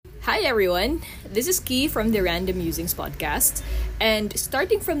Hi everyone, this is Key from the Random Musings podcast, and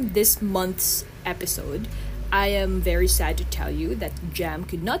starting from this month's episode, I am very sad to tell you that Jam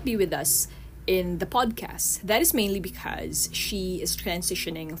could not be with us in the podcast. That is mainly because she is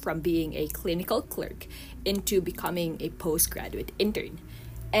transitioning from being a clinical clerk into becoming a postgraduate intern.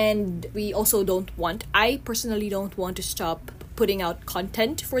 And I personally don't want to stop putting out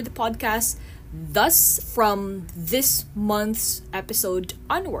content for the podcast. Thus, from this month's episode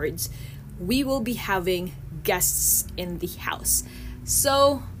onwards, we will be having guests in the house.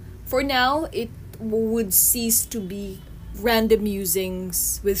 So, for now, it would cease to be random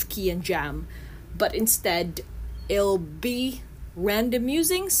musings with Key and Jam, but instead, it'll be random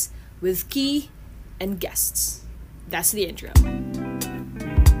musings with Key and guests. That's the intro.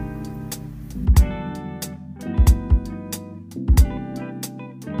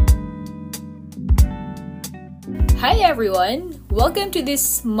 Hi everyone! Welcome to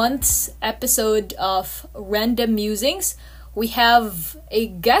this month's episode of Random Musings. We have a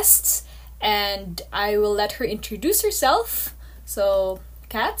guest and I will let her introduce herself. So,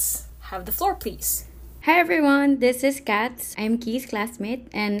 Katz, have the floor please. Hi everyone, this is Katz. I'm Key's classmate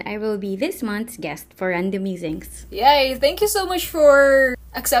and I will be this month's guest for Random Musings. Yay! Thank you so much for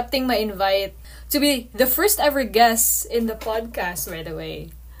accepting my invite to be the first ever guest in the podcast, by the way.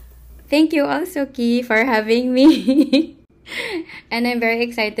 Thank you also, Key, for having me. And I'm very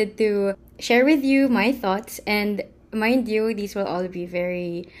excited to share with you my thoughts. And mind you, these will all be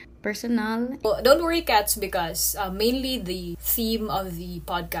very personal. Well, don't worry, Katz, because mainly the theme of the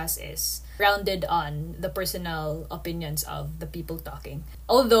podcast is grounded on the personal opinions of the people talking.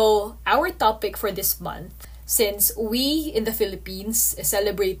 Although, our topic for this month, since we in the Philippines is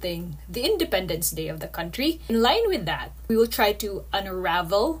celebrating the Independence Day of the country, in line with that, we will try to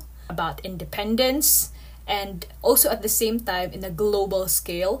unravel about independence, and also at the same time in a global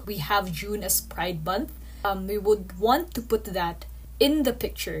scale we have June as Pride Month. We would want to put that in the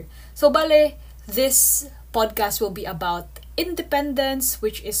picture. So bale, this podcast will be about independence,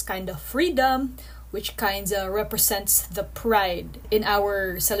 which is kind of freedom, which kind of represents the pride in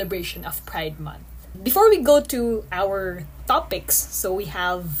our celebration of Pride Month. Before we go to our topics, so we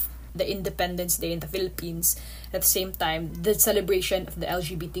have the Independence Day in the Philippines, at the same time the celebration of the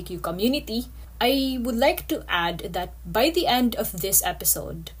LGBTQ community. I would like to add that by the end of this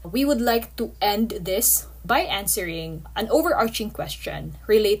episode, we would like to end this by answering an overarching question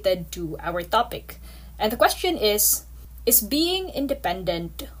related to our topic. And the question is being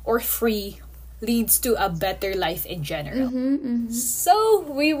independent or free leads to a better life in general? So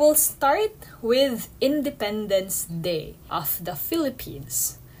we will start with Independence Day of the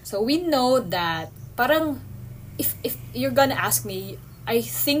Philippines. So we know that parang if you're gonna ask me, I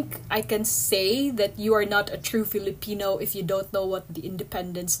think I can say that you are not a true Filipino if you don't know what the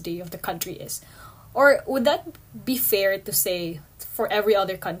Independence Day of the country is. Or would that be fair to say for every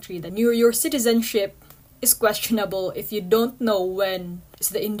other country that your citizenship is questionable if you don't know when is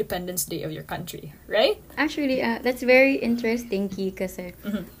the Independence Day of your country, right? Actually, that's very interesting, Key, kasi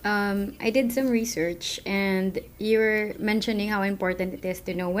I did some research and you were mentioning how important it is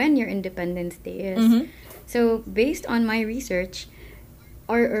to know when your Independence Day is. So, based on my research,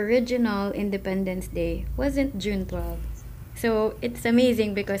 our original Independence Day wasn't June 12. So, it's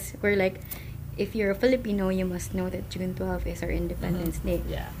amazing because we're like, if you're a Filipino, you must know that June 12 is our Independence Day.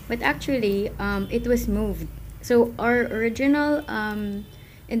 Yeah. But actually, it was moved. So, our original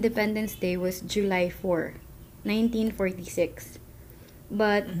Independence Day was July 4, 1946.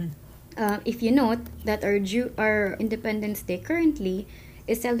 But if you note that our Independence Day currently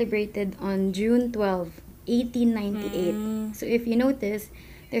is celebrated on June 12, 1898. So if you notice,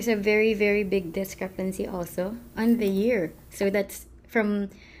 there's a very, very big discrepancy also on the year. So that's from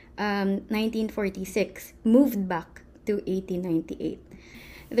 1946, moved back to 1898.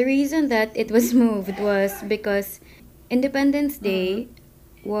 The reason that it was moved was because Independence Day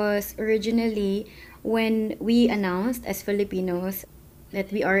was originally when we announced as Filipinos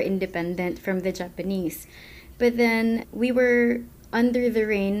that we are independent from the Japanese. But then we were under the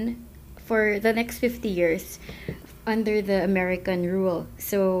reign for the next 50 years under the American rule.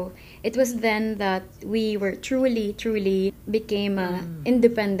 So it was then that we were truly became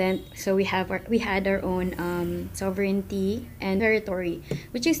independent. So we had our own sovereignty and territory,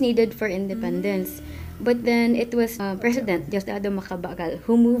 which is needed for independence. But then it was President Diosdado Macapagal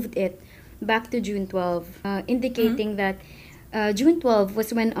who moved it back to June 12, indicating that June 12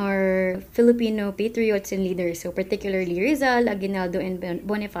 was when our Filipino patriots and leaders, so particularly Rizal, Aguinaldo, and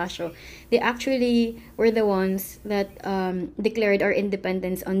Bonifacio, they actually were the ones that declared our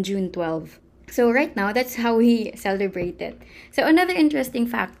independence on June 12. So right now, that's how we celebrate it. So another interesting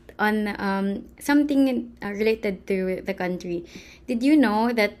fact on something related to the country. Did you know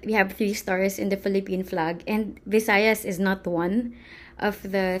that we have 3 stars in the Philippine flag, and Visayas is not one of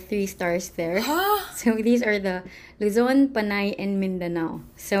the 3 stars there? Huh? So these are the Luzon, Panay, and Mindanao.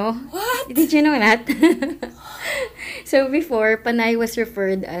 So What? did you know that? So before, Panay was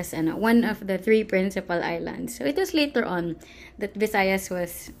referred as one of the 3 principal islands. So it was later on that Visayas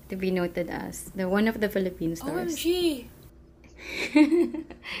was to be noted as the one of the Philippine stars. OMG.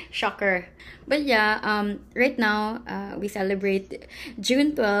 Shocker. But yeah, right now, we celebrate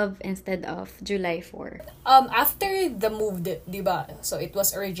June 12 instead of July 4. After the move, diba? So it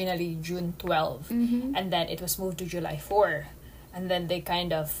was originally June 12, Mm-hmm. and then it was moved to July 4. And then they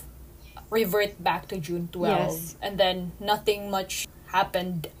kind of revert back to June 12. Yes. And then nothing much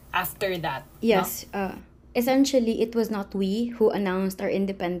happened after that. Yes, essentially, it was not we who announced our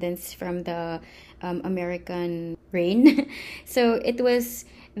independence from the American reign. So it was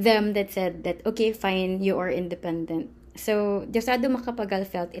them that said that, okay, fine, you are independent. So Diosdado Macapagal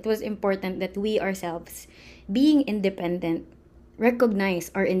felt it was important that we ourselves, being independent, recognize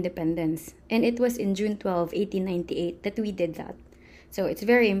our independence. And it was in June 12, 1898 that we did that. So it's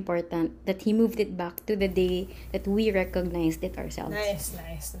very important that he moved it back to the day that we recognized it ourselves. Nice,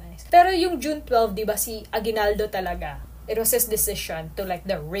 nice, nice. Pero yung June 12, di ba, si Aguinaldo talaga, it was his decision to like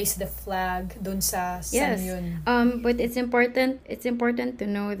raise the flag dun sa Yes. San Yun. But it's important to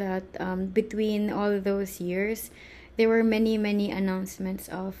know that between all those years, there were many announcements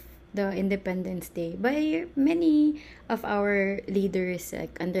of the Independence Day by many of our leaders.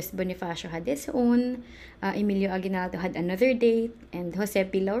 Like Andres Bonifacio had his own, Emilio Aguinaldo had another date, and Jose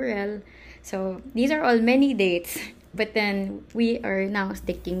P. Laurel. So these are all many dates, but then we are now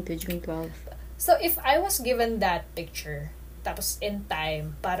sticking to June 12. So if I was given that picture, tapos in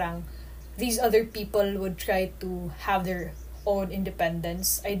time, parang these other people would try to have their own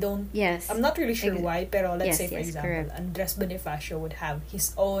independence. Yes. I'm not really sure why, pero let's Yes, say for yes, example, correct. Andres Bonifacio would have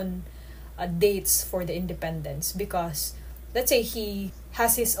his own dates for the independence because let's say he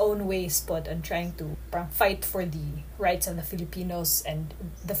has his own ways put on trying to parang fight for the rights of the Filipinos and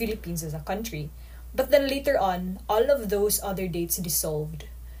the Philippines as a country. But then later on, all of those other dates dissolved.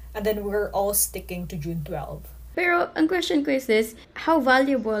 And then we're all sticking to June 12. Pero ang question ko is this, how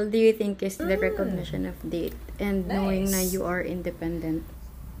valuable do you think is the recognition of date and knowing na Nice. you are independent?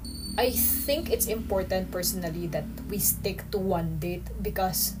 I think it's important personally that we stick to one date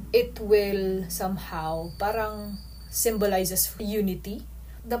because it will somehow parang symbolizes unity.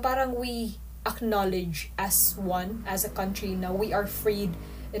 The parang we acknowledge as one, as a country, na we are freed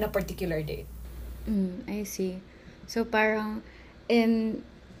in a particular date. I see. So parang in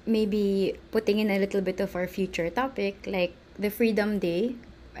maybe putting in a little bit of our future topic, like the Freedom Day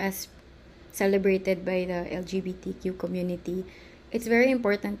as celebrated by the LGBTQ community, it's very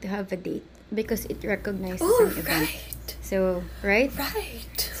important to have a date because it recognizes an event. right. So, right?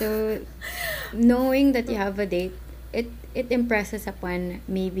 Right. So, knowing that you have a date, it impresses upon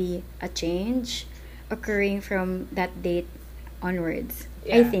maybe a change occurring from that date onwards.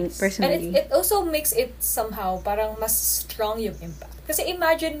 I think, personally. And it also makes it somehow parang mas strong yung impact. Kasi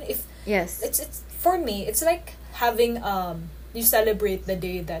imagine if Yes. it's for me, it's like having you celebrate the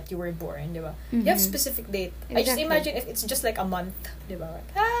day that you were born, di ba? You have specific date. I just Exactly. imagine if it's just like a month, di ba?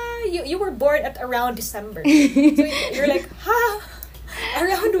 Like, you were born at around December. So you're like,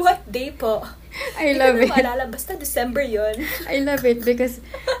 around what day po? I Hindi love ko na it. maalala, basta December yun. I love it because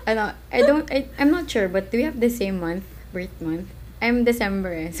I'm not sure, but do we have the same month, birth month? I'm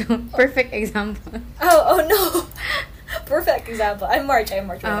December, so perfect example. Oh no. Perfect example. I'm March. by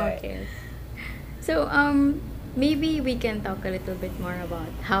the way. Okay. So maybe we can talk a little bit more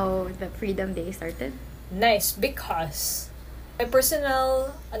about how the Freedom Day started. Nice, because my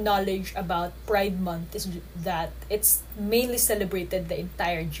personal knowledge about Pride Month is that it's mainly celebrated the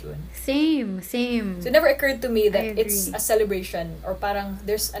entire June. Same. So it never occurred to me I that agree. it's a celebration or parang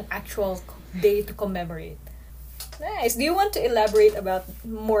there's an actual day to commemorate. Nice. Do you want to elaborate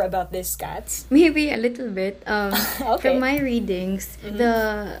more about this, Cats? Maybe a little bit. Okay. From my readings,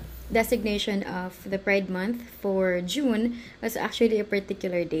 the designation of the Pride Month for June was actually a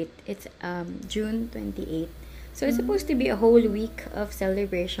particular date. It's June 28th. So it's supposed to be a whole week of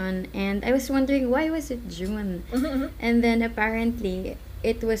celebration, and I was wondering why was it June? And then apparently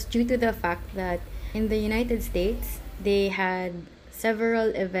it was due to the fact that in the United States they had several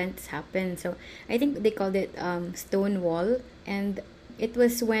events happen. So I think they called it Stonewall, and it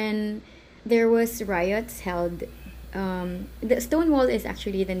was when there was riots held. The Stonewall is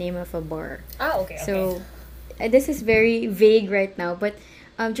actually the name of a bar. Okay. So this is very vague right now, but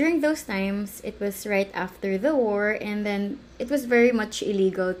during those times, it was right after the war, and then it was very much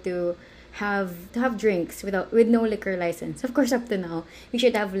illegal to have drinks with no liquor license. Of course, up to now, we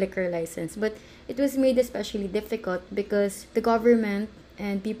should have liquor license, but it was made especially difficult because the government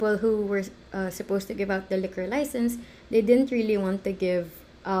and people who were supposed to give out the liquor license, they didn't really want to give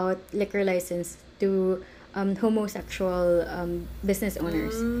out liquor license to homosexual business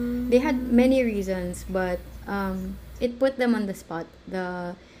owners. They had many reasons, but it put them on the spot,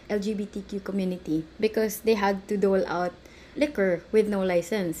 the LGBTQ community, because they had to dole out liquor with no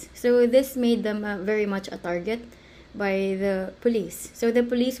license. So this made them very much a target by the police. So the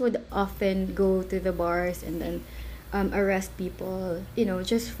police would often go to the bars and then arrest people,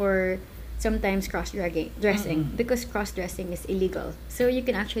 just for sometimes dressing, because cross-dressing is illegal. So you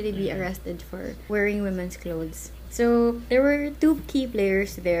can actually be arrested for wearing women's clothes. So there were two key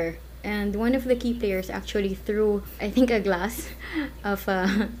players there. And one of the key players actually threw, I think, a glass of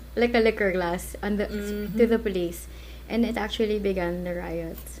like a liquor glass to the police, and it actually began the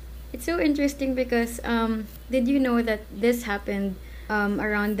riots. It's so interesting because did you know that this happened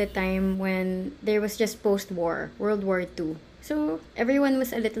around the time when there was just post-war, World War II? So everyone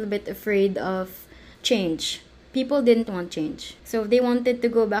was a little bit afraid of change. People didn't want change. So they wanted to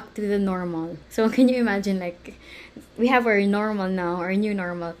go back to the normal. So can you imagine, like, we have our normal now, our new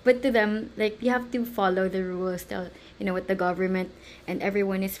normal. But to them, like, you have to follow the rules that, what the government and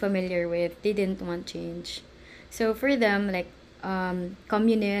everyone is familiar with. They didn't want change. So for them, like,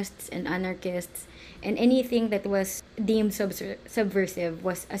 communists and anarchists and anything that was deemed subversive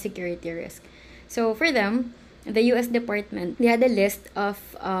was a security risk. So for them, the U.S. Department, they had a list of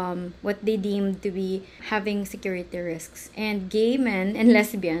what they deemed to be having security risks. And gay men and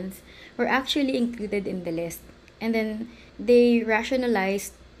lesbians were actually included in the list. And then they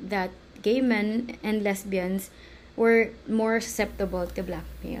rationalized that gay men and lesbians were more susceptible to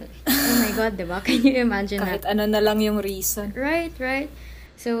blackmail. Oh my God, diba? Can you imagine Kahit that? ano na lang yung reason. Right.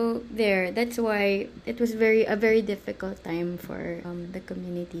 So that's why it was a very difficult time for the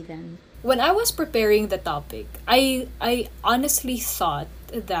community then. When I was preparing the topic, I honestly thought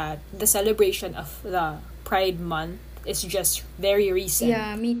that the celebration of the Pride Month is just very recent.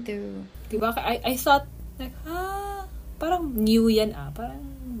 Yeah, me too. Diba? I thought, like, parang new yan parang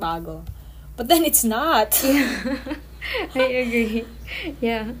bago. But then it's not. Yeah, I agree.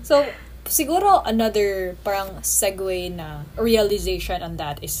 Yeah. So, siguro another parang segue na realization on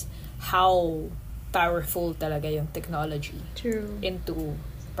that is how powerful talaga yung technology. True. Into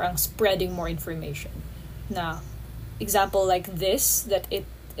parang spreading more information. Na example like this, that it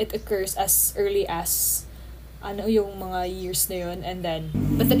occurs as early as yung mga years na yun,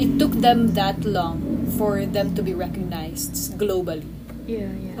 but then it took them that long for them to be recognized globally.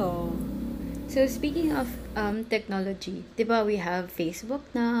 Yeah. Oh. So speaking of technology, diba, we have Facebook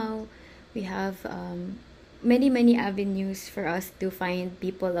now. We have many avenues for us to find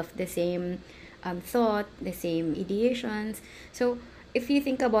people of the same thought, the same ideations. So if you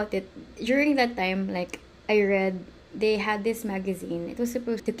think about it, during that time, like, I read, they had this magazine. It was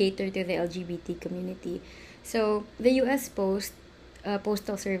supposed to cater to the LGBT community. So the U.S.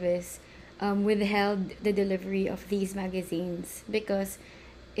 Postal Service withheld the delivery of these magazines because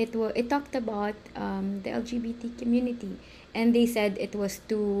it talked about the LGBT community, and they said it was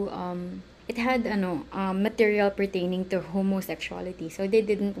too it had material pertaining to homosexuality, so they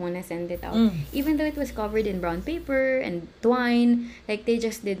didn't want to send it out, even though it was covered in brown paper and twine. Like, they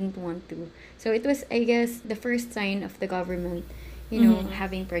just didn't want to. So it was, I guess, the first sign of the government,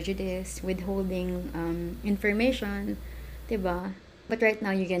 having prejudice, withholding information, diba? But right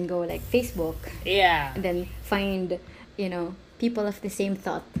now you can go like Facebook, Yeah. and then find people of the same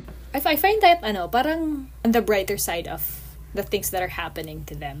thought. I find that parang on the brighter side of the things that are happening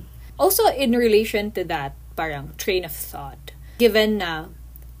to them. Also, in relation to that parang train of thought, given na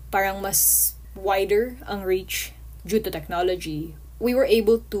parang mas wider ang reach due to technology, we were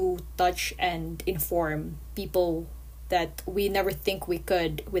able to touch and inform people that we never think we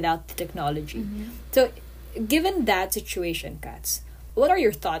could without the technology. So, given that situation, Katz, what are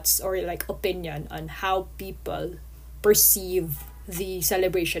your thoughts or like opinion on how people perceive the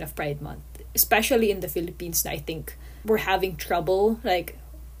celebration of Pride Month, especially in the Philippines? I think we're having trouble, like,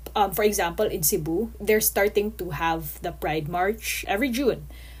 for example, in Cebu, they're starting to have the Pride March every June.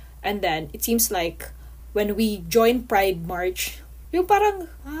 And then, it seems like when we join Pride March, yung parang,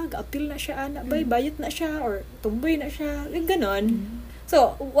 ga-appeal na siya, bayot na siya, or tumboy na siya, yung ganon.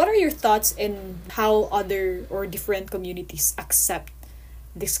 So, what are your thoughts in how other or different communities accept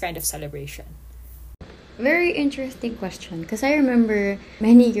this kind of celebration? Very interesting question, because I remember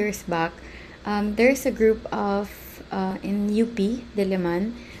many years back, there's a group of in UP,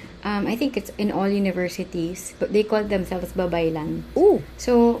 Diliman. I think it's in all universities, but they call themselves babaylan. Ooh.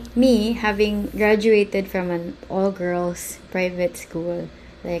 So me, having graduated from an all-girls private school,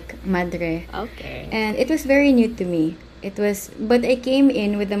 like Madre, Okay. and it was very new to me. But I came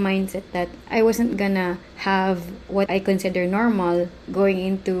in with the mindset that I wasn't gonna have what I consider normal going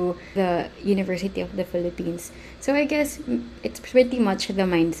into the University of the Philippines. So I guess it's pretty much the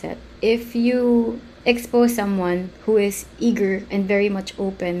mindset. If you expose someone who is eager and very much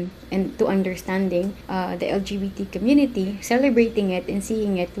open and to understanding the LGBT community, celebrating it and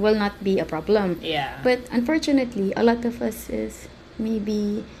seeing it will not be a problem. Yeah. But unfortunately, a lot of us is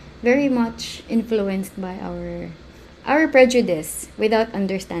maybe very much influenced by our prejudice without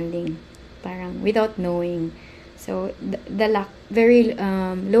understanding, parang without knowing. So the lack, very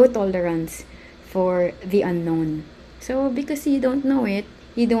low tolerance for the unknown. So because you don't know it,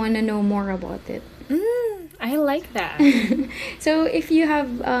 you don't want to know more about it. I like that. So if you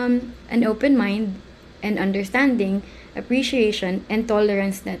have an open mind and understanding, appreciation, and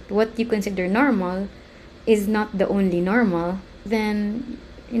tolerance that what you consider normal is not the only normal, then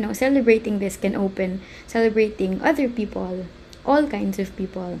celebrating this can open celebrating other people, all kinds of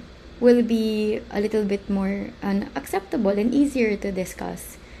people, will be a little bit more acceptable and easier to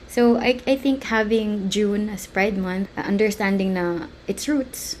discuss. So I think having June as Pride Month, understanding na its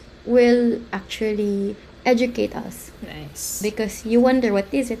roots, will actually educate us, Nice. because you wonder what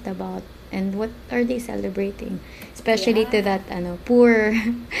is it about and what are they celebrating, especially to that poor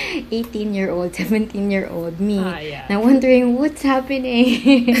 18-year-old 17-year-old me Yeah. na wondering what's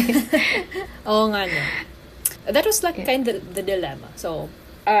happening. Oo nga no. That was like kind of the dilemma. So,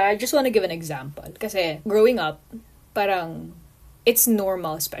 I just want to give an example. Kasi growing up, parang it's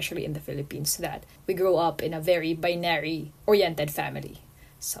normal, especially in the Philippines, that we grow up in a very binary-oriented family.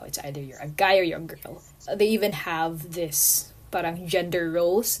 So, it's either you're a guy or you're a girl. They even have this parang gender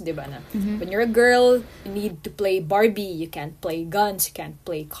roles, di ba na? When you're a girl, you need to play Barbie, you can't play guns, you can't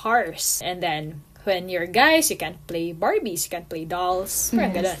play cars. And then, when you're guys, you can't play Barbies, you can't play dolls.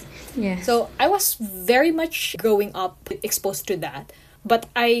 Parang ganun. Yes. So, I was very much growing up exposed to that. But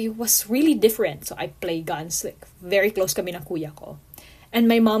I was really different. So, I play guns. Like, very close kami ng kuya ko. And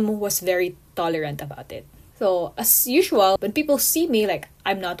my mom was very tolerant about it. So, as usual, when people see me, like,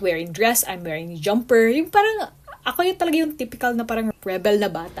 I'm not wearing dress, I'm wearing jumper, yung parang, ako yung talaga yung typical na parang rebel na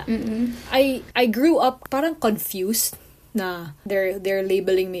bata. I grew up parang confused na they're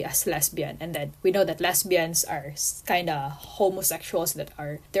labeling me as lesbian, and then we know that lesbians are kind of homosexuals that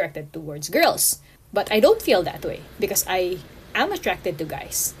are directed towards girls. But I don't feel that way because I am attracted to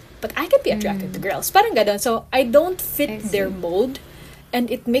guys, but I can be attracted to girls. Parang ganon. So I don't fit their mold,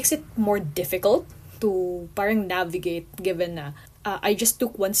 and it makes it more difficult to parang navigate, given na I just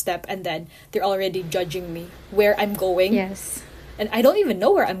took one step and then they're already judging me where I'm going. Yes. And I don't even know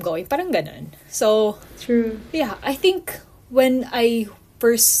where I'm going. Parang ganun. So, True. yeah, I think when I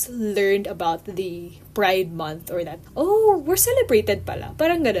first learned about the Pride Month, or that, oh, we're celebrated pala.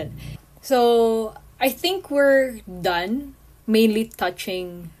 Parang ganun. So, I think we're done mainly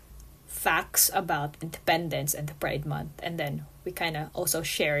touching facts about independence and the Pride Month. And then we kind of also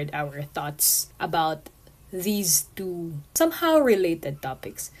shared our thoughts about these two somehow related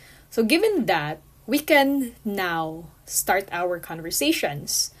topics. So given that, we can now start our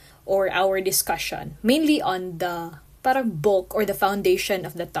conversations or our discussion mainly on the parang bulk or the foundation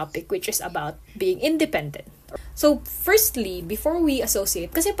of the topic, which is about being independent. So firstly, before we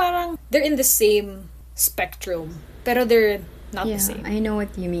associate, kasi parang they're in the same spectrum, pero they're not the same. I know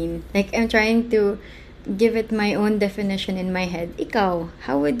what you mean. Like, I'm trying to give it my own definition in my head. Ikaw,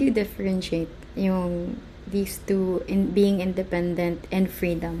 how would you differentiate yung these two in being independent and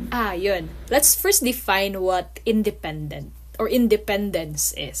freedom? Yun. Let's first define what independent or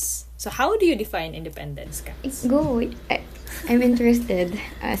independence is. So how do you define independence, Kats? Go. I'm interested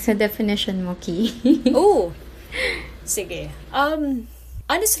sa definition mo, Ki. Oh, sige.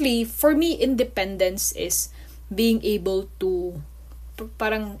 Honestly, for me, independence is being able to,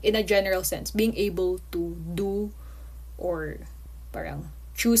 parang in a general sense, being able to do or parang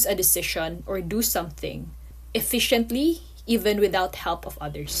choose a decision or do something efficiently even without help of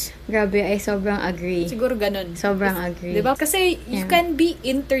others. Grabe, I sobrang agree. Siguro ganun. Sobrang agree. Diba? Kasi you can be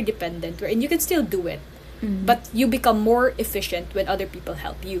interdependent and you can still do it. But you become more efficient when other people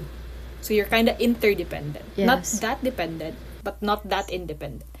help you. So you're kind of interdependent. Yes. Not that dependent, but not that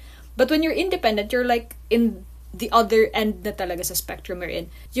independent. But when you're independent, you're like in the other end na talaga sa spectrum you're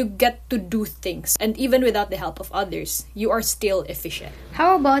in. You get to do things. And even without the help of others, you are still efficient.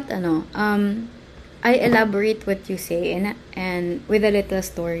 How about I elaborate what you say and with a little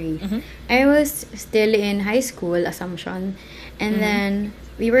story. I was still in high school, Assumption, and then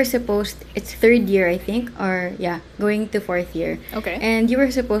we were supposed, it's third year I think, or yeah, going to fourth year. Okay. And you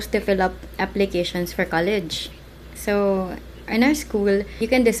were supposed to fill up applications for college. So in our school, you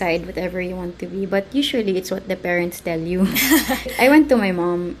can decide whatever you want to be, but usually it's what the parents tell you. I went to my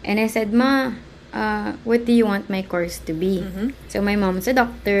mom and I said, Ma, what do you want my course to be? So my mom's a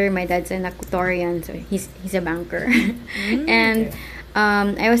doctor, my dad's an actuarian, so he's a banker. And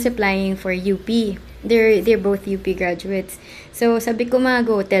I was applying for UP. They're both UP graduates. So sabi ko, Ma,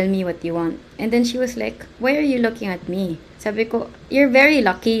 go tell me what you want. And then she was like, why are you looking at me? Sabi ko, you're very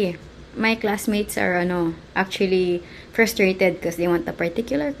lucky. My classmates are actually frustrated because they want a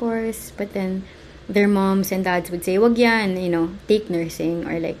particular course, but then their moms and dads would say, wag yan, take nursing,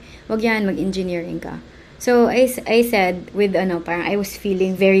 or like, wag yan, mag-engineering ka. So I said with parang I was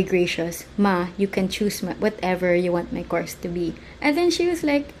feeling very gracious, Ma, you can choose whatever you want my course to be. And then she was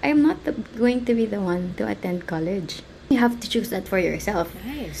like, I'm not going to be the one to attend college. You have to choose that for yourself.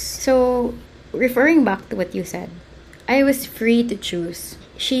 Nice. So referring back to what you said, I was free to choose.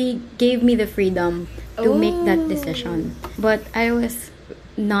 She gave me the freedom to make that decision. But I was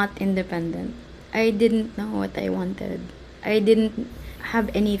not independent. I didn't know what I wanted. I didn't have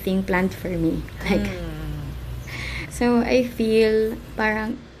anything planned for me. So I feel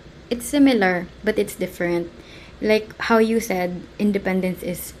parang it's similar, but it's different. Like how you said, independence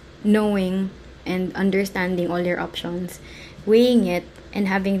is knowing and understanding all your options, weighing it, and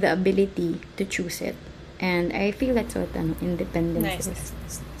having the ability to choose it. And I feel that's what independence is.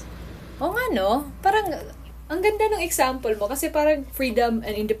 Nice. Oo nga, no? Parang, ang ganda ng example mo kasi parang freedom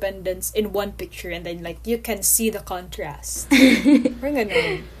and independence in one picture and then like, you can see the contrast. Parang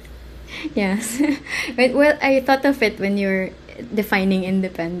gano'n. Yes. Well, I thought of it when you're defining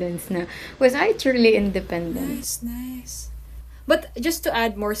independence na, was I truly independent? Nice. But just to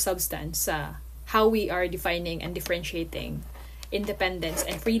add more substance sa how we are defining and differentiating independence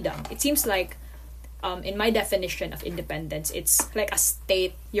and freedom, it seems like in my definition of independence, it's like a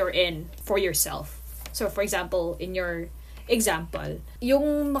state you're in for yourself. So, for example, in your example,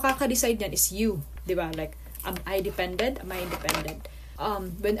 yung makaka-decide niyan is you, di ba? Like, am I dependent? Am I independent?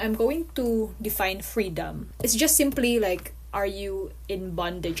 When I'm going to define freedom, it's just simply like, are you in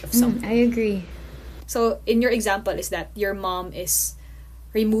bondage of something? I agree. So, in your example is that your mom is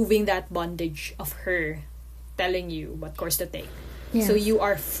removing that bondage of her telling you what course to take. Yes. So, you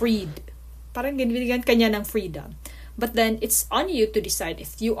are freed. Parang binigyan kanya ng freedom. But then, it's on you to decide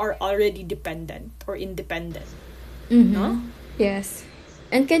if you are already dependent or independent. No? Yes.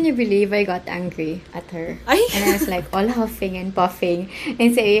 And can you believe I got angry at her? Ay! And I was like all huffing and puffing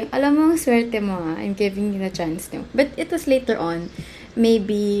and saying, alam mo, swerte mo I'm giving you the chance. No? But it was later on,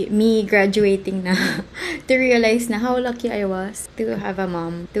 maybe me graduating na to realize na how lucky I was to have a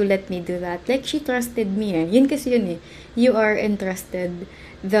mom to let me do that. Like, she trusted me. Yun kasi yun eh. You are entrusted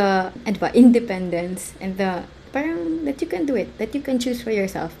the independence and the parang that you can do it, that you can choose for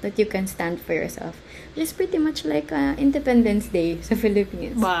yourself, that you can stand for yourself. Just pretty much like Independence Day sa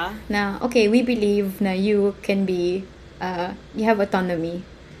Philippines. Ba? Na, okay, we believe na you can be, you have autonomy.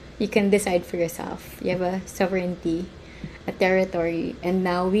 You can decide for yourself. You have a sovereignty, a territory, and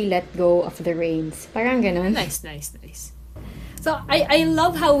now we let go of the reins. Parang ganun. Nice. So, I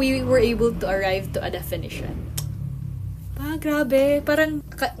love how we were able to arrive to a definition. Grabe. Parang,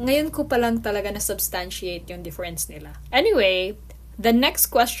 ngayon ko pa lang talaga na-substantiate yung difference nila. Anyway, the next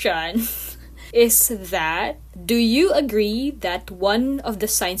question is that, do you agree that one of the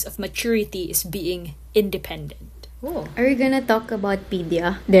signs of maturity is being independent? Oh. Are we gonna talk about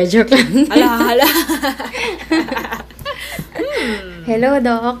pedia? De, joke lang. Hala. Hello,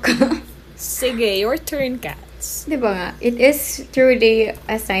 Doc. Sige, your turn, Cats. Diba nga, it is truly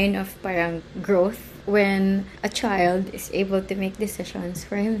a sign of parang growth when a child is able to make decisions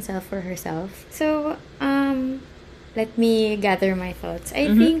for himself or herself. So, let me gather my thoughts. I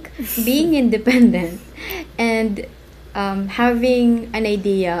think being independent and having an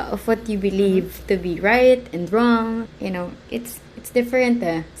idea of what you believe to be right and wrong, it's different.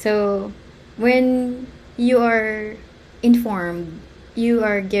 So, when you are informed, you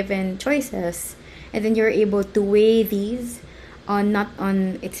are given choices, and then you're able to weigh these not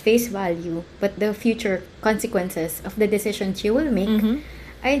on its face value, but the future consequences of the decisions you will make,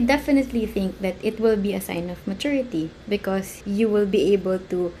 I definitely think that it will be a sign of maturity because you will be able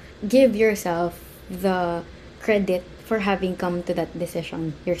to give yourself the credit for having come to that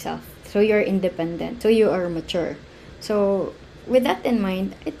decision yourself. So you're independent. So you are mature. So with that in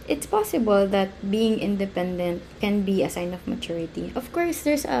mind, it's possible that being independent can be a sign of maturity. Of course,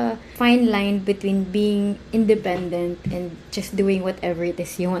 there's a fine line between being independent and just doing whatever it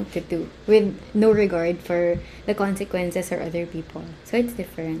is you want to do with no regard for the consequences or other people. So it's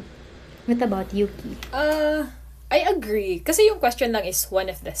different. What about Yuki? I agree. Kasi yung question lang is one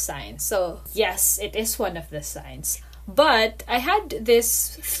of the signs. So, yes, it is one of the signs. But, I had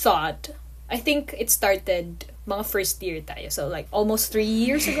this thought. I think it started mga first year tayo. So, like, almost 3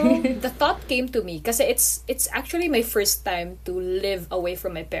 years ago. The thought came to me. Kasi it's actually my first time to live away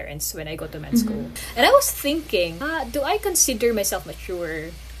from my parents when I go to med school. And I was thinking, do I consider myself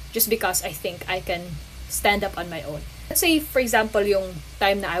mature just because I think I can stand up on my own? Let's say, for example, yung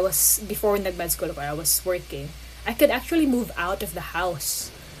time na before nag-med school ako, I was working. I could actually move out of the house.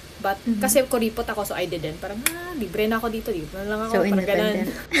 But, kasi kuripot ako, so I didn't. Parang, libre na ako dito. Dito na lang ako. So parang independent.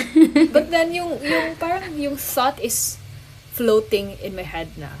 But then, yung thought is floating in my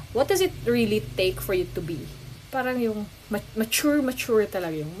head na, what does it really take for you to be? Parang yung mature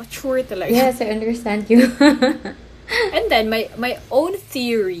talaga. Yung mature talaga. Yes, I understand you. And then, my own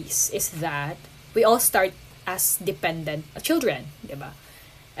theories is that we all start as dependent children, diba?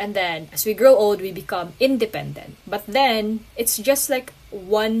 And then, as we grow old, we become independent. But then, it's just like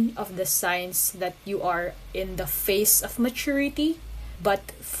one of the signs that you are in the phase of maturity. But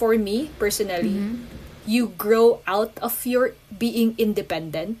for me, personally, you grow out of your being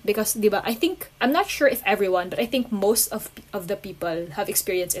independent. Because, diba, I'm not sure if everyone, but I think most of the people have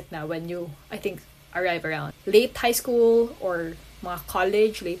experienced it now when you, I think, arrive around late high school or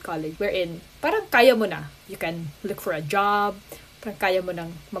mga late college, wherein parang kaya mo na. You can look for a job, parang kaya mo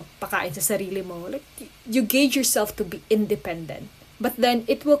nang magpakain sa sarili mo. Like, you gauge yourself to be independent. But then,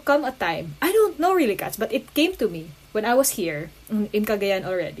 it will come a time, I don't know really, Kats, but it came to me when I was here, in Cagayan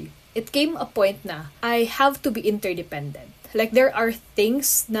already. It came a point na I have to be interdependent. Like, there are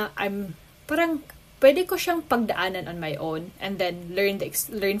things na parang, pwede ko siyang pagdaanan on my own and then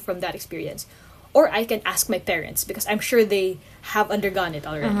learn from that experience. Or I can ask my parents because I'm sure they have undergone it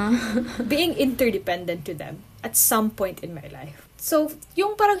already. Being interdependent to them at some point in my life. So,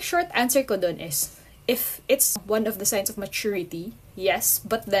 yung parang short answer ko dun is, if it's one of the signs of maturity, yes.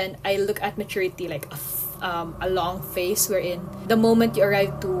 But then, I look at maturity like a long phase wherein the moment you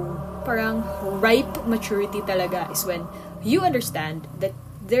arrive to parang ripe maturity talaga is when you understand that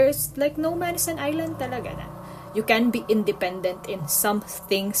there's like no man is an island talaga na. You can be independent in some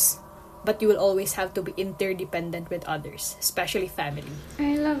things, but you will always have to be interdependent with others, especially family.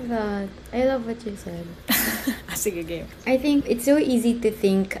 I love that. I love what you said. Sige, game. I think it's so easy to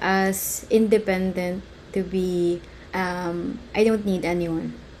think as independent to be, I don't need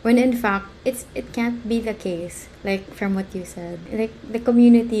anyone. When in fact, it can't be the case. Like, from what you said. Like, the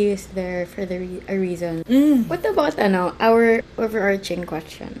community is there for a reason. What about, our overarching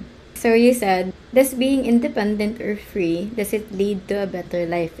question? So you said, does being independent or free, does it lead to a better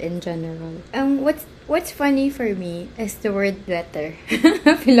life in general? What's funny for me is the word better.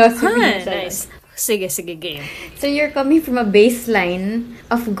 Philosophy. Nice. Sige, game. So you're coming from a baseline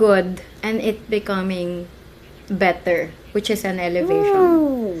of good and it becoming better, which is an elevation.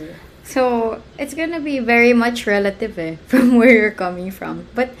 Ooh. So it's gonna be very much relative from where you're coming from.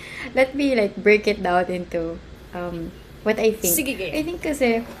 But let me break it down into what I think. Sige, game. I think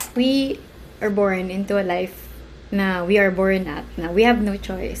kasi we are born into a life na we are born at. Na we have no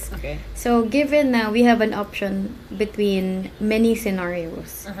choice. Okay. So given na we have an option between many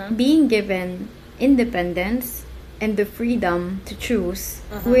scenarios, being given independence and the freedom to choose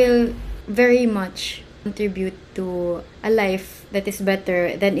will very much contribute to a life that is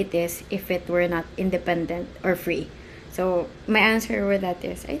better than it is if it were not independent or free. So, my answer with that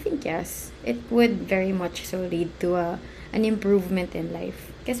is, I think yes, it would very much so lead to an improvement in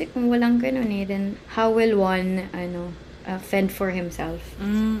life. Kasi kung walang ganun then how will one, fend for himself?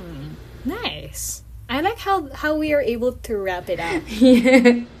 Nice. I like how we are able to wrap it up.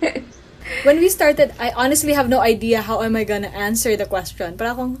 Yeah. When we started, I honestly have no idea how am I gonna answer the question.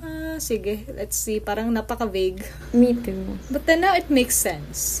 Parang akong, sige, let's see. Parang napaka-vague. Me too. But then now it makes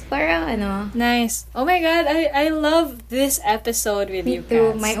sense. Parang Nice. Oh my God, I love this episode with you, Me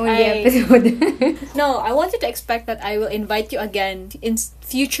too. Cass. My only episode. No, I want you to expect that I will invite you again in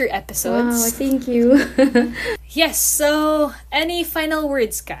future episodes. Wow, thank you. Yes, so any final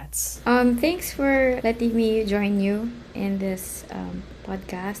words, Cats? Thanks for letting me join you in this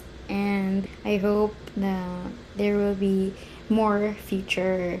podcast. And I hope na there will be more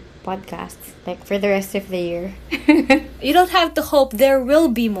future podcasts for the rest of the year. You don't have to hope, there will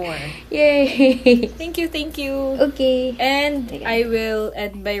be more. Yay! Thank you. Okay. And I will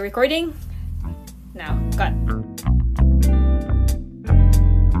end my recording now. Cut.